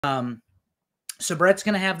So Bret's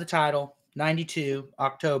going to have the title 92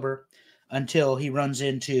 October until he runs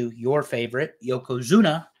into your favorite,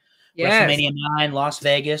 Yokozuna. Yes. WrestleMania 9, Las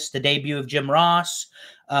Vegas, the debut of Jim Ross.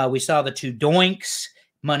 We saw the two Doinks,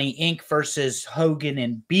 Money Inc. versus Hogan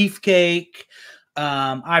and Beefcake.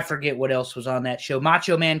 I forget what else was on that show.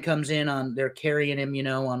 Macho Man comes in on, they're carrying him,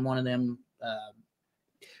 on one of them,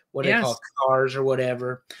 what they call cars or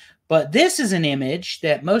whatever. But this is an image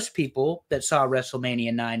that most people that saw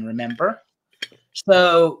WrestleMania 9 remember.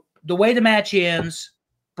 So the way the match ends,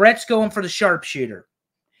 Bret's going for the sharpshooter.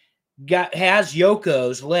 Has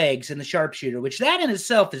Yoko's legs in the sharpshooter, which that in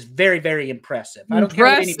itself is very, very impressive. I don't care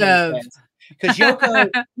what anybody says. Because Yoko,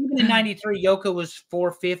 even in 93, Yoko was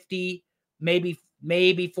 450, maybe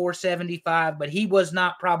 475, but he was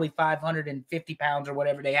not probably 550 pounds or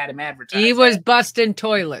whatever they had him advertised. He was busting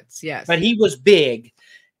toilets, yes. But he was big.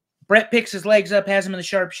 Bret picks his legs up, has him in the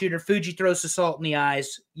sharpshooter. Fuji throws the salt in the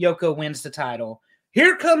eyes. Yoko wins the title.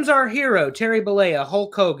 Here comes our hero, Terry Bollea,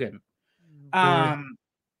 Hulk Hogan,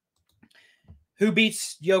 who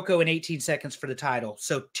beats Yoko in 18 seconds for the title.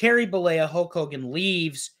 So Terry Bollea, Hulk Hogan,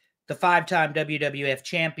 leaves the 5-time WWF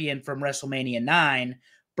champion from WrestleMania 9.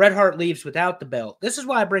 Bret Hart leaves without the belt. This is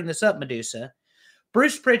why I bring this up, Madusa.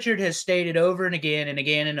 Bruce Pritchard has stated over and again and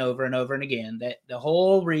again and over and over and again that the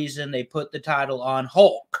whole reason they put the title on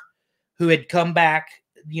Hulk, who had come back,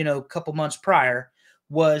 a couple months prior,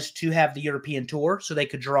 was to have the European tour so they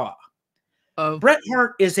could draw. Bret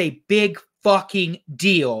Hart is a big fucking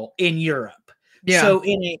deal in Europe. Yeah. So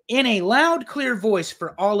in a loud, clear voice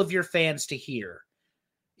for all of your fans to hear,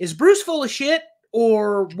 is Bruce full of shit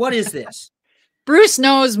or what is this? Bruce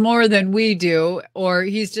knows more than we do, or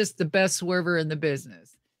he's just the best swerver in the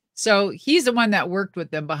business. So he's the one that worked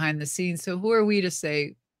with them behind the scenes. So who are we to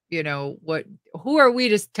say, who are we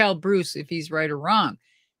to tell Bruce if he's right or wrong?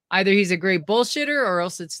 Either he's a great bullshitter or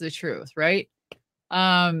else it's the truth, right?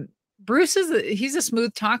 Bruce he's a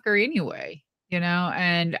smooth talker anyway,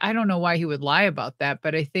 and I don't know why he would lie about that,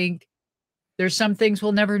 but I think there's some things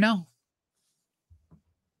we'll never know.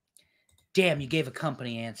 Damn, you gave a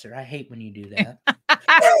company answer. I hate when you do that.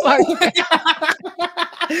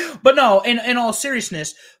 But no, in all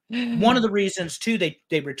seriousness, one of the reasons too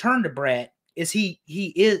they returned to Bret is he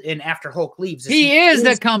is, and after Hulk leaves, he is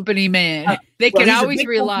the company man. They can always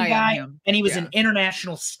rely on him. And he was an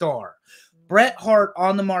international star. Bret Hart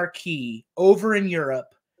on the marquee over in Europe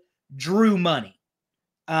drew money.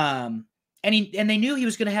 And they knew he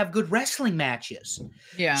was going to have good wrestling matches.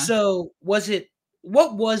 Yeah. So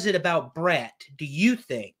what was it about Bret, do you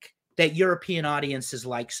think, that European audiences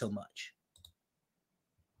like so much?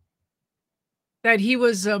 That he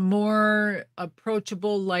was a more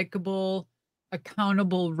approachable, likable,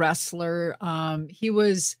 accountable wrestler. He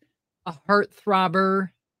was a heartthrobber.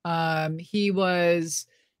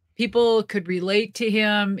 People could relate to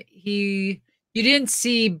him. You didn't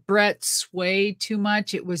see Bret sway too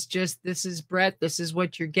much. It was just, this is Bret, this is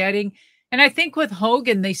what you're getting. And I think with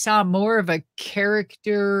Hogan, they saw more of a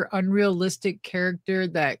character, unrealistic character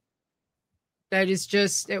that is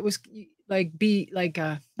just, it was not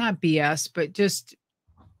BS, but just,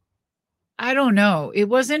 I don't know. It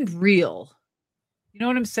wasn't real. You know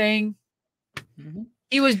what I'm saying? Mm-hmm.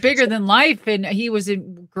 He was bigger than life, and he was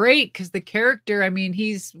great because the character,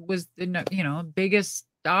 was the, biggest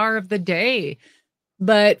star of the day.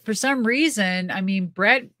 But for some reason,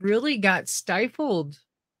 Bret really got stifled.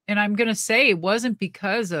 And I'm going to say it wasn't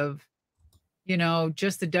because of,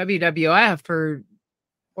 just the WWF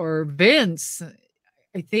or Vince.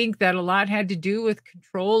 I think that a lot had to do with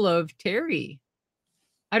control of Terry.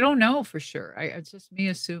 I don't know for sure. It's just me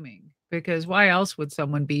assuming, because why else would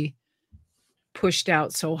someone be pushed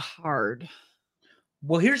out so hard?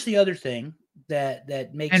 Well, here's the other thing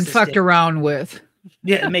that makes and fucked around with.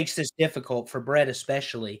 Yeah, it makes this difficult for Bret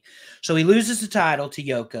especially. So he loses the title to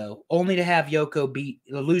Yoko, only to have Yoko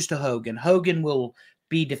lose to Hogan. Hogan will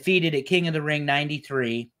be defeated at King of the Ring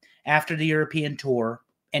 93 after the European tour,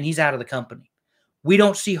 and he's out of the company. We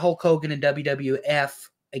don't see Hulk Hogan in WWF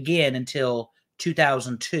again until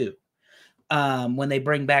 2002, when they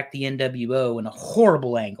bring back the NWO in a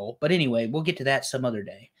horrible angle. But anyway, we'll get to that some other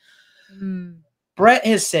day. Bret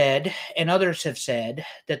has said, and others have said,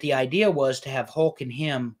 that the idea was to have Hulk and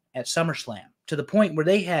him at SummerSlam, to the point where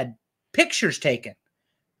they had pictures taken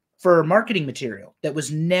for marketing material that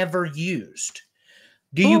was never used.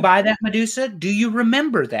 Do you buy that, Madusa? Do you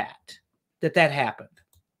remember that happened?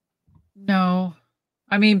 No.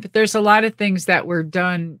 But there's a lot of things that were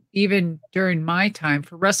done even during my time.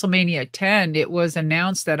 For WrestleMania 10, it was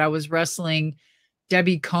announced that I was wrestling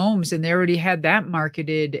Debbie Combs, and they already had that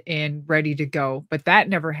marketed and ready to go, but that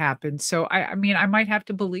never happened. So I mean, I might have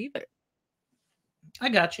to believe it. I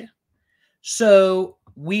got you. So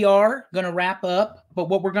we are going to wrap up, but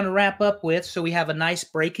what we're going to wrap up with, so we have a nice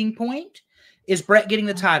breaking point, is Bret getting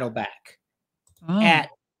the title back at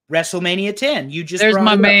WrestleMania 10. You just There's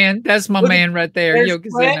my man. That's my man right there,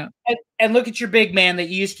 Yokozuna. And look at your big man that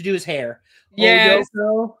you used to do his hair. Yes.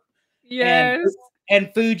 Yoko. Yes. And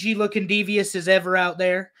Fuji looking devious as ever out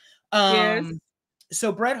there. Yes.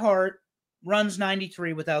 So Bret Hart runs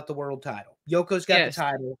 93 without the world title. Yoko's got the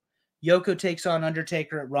title. Yoko takes on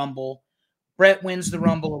Undertaker at Rumble. Bret wins the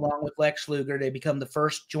Rumble along with Lex Luger. They become the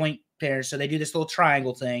first joint pair. So they do this little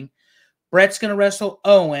triangle thing. Bret's going to wrestle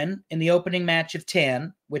Owen in the opening match of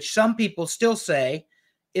 10, which some people still say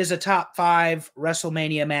is a top 5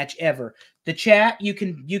 WrestleMania match ever. The chat, you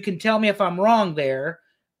can tell me if I'm wrong there,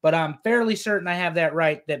 but I'm fairly certain I have that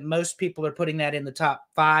right, that most people are putting that in the top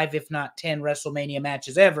 5, if not 10 WrestleMania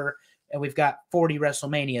matches ever, and we've got 40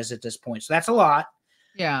 WrestleManias at this point. So that's a lot.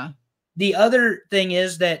 Yeah. The other thing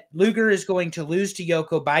is that Luger is going to lose to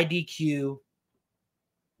Yoko by DQ.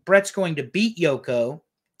 Bret's going to beat Yoko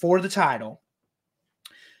for the title.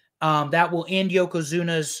 That will end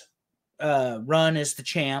Yokozuna's run as the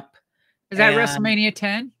champ. Is that WrestleMania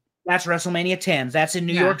 10? That's WrestleMania 10. That's in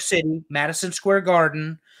New York City, Madison Square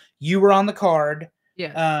Garden. You were on the card.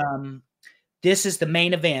 Yeah. This is the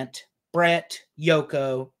main event. Bret,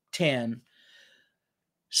 Yoko, 10.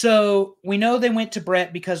 So we know they went to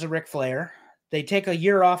Bret because of Ric Flair. They take a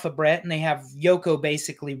year off of Bret, and they have Yoko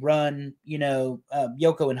basically run,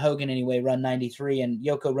 Yoko and Hogan anyway, run 93, and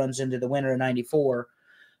Yoko runs into the winter of 94,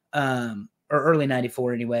 or early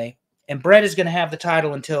 94 anyway. And Bret is going to have the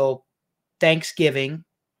title until Thanksgiving,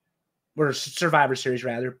 or Survivor Series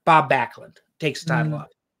rather. Bob Backlund takes the title off.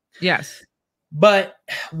 Yes. But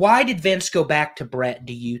why did Vince go back to Bret,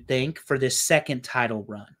 do you think, for this second title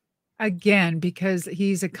run? Again, because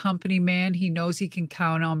he's a company man. He knows he can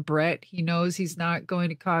count on Bret. He knows he's not going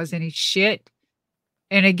to cause any shit.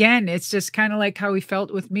 And again, it's just kind of like how he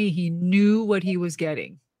felt with me. He knew what he was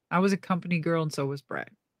getting. I was a company girl, and so was Bret.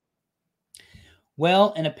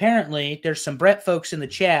 Well, and apparently there's some Bret folks in the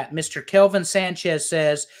chat. Mr. Kelvin Sanchez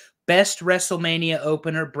says, best WrestleMania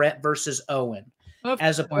opener, Bret versus Owen.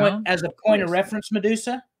 As a point of reference,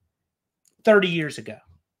 Madusa, 30 years ago.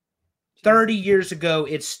 30 years ago,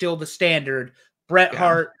 it's still the standard. Bret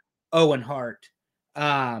Hart, Owen Hart.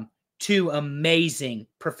 Two amazing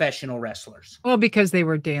professional wrestlers. Well, because they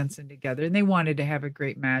were dancing together and they wanted to have a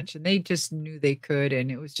great match, and they just knew they could.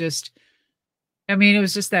 And it was just, it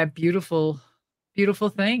was just that beautiful, beautiful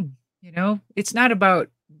thing. It's not about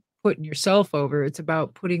putting yourself over. It's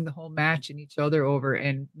about putting the whole match and each other over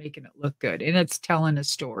and making it look good. And it's telling a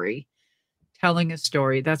story.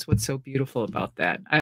 That's what's so beautiful about that.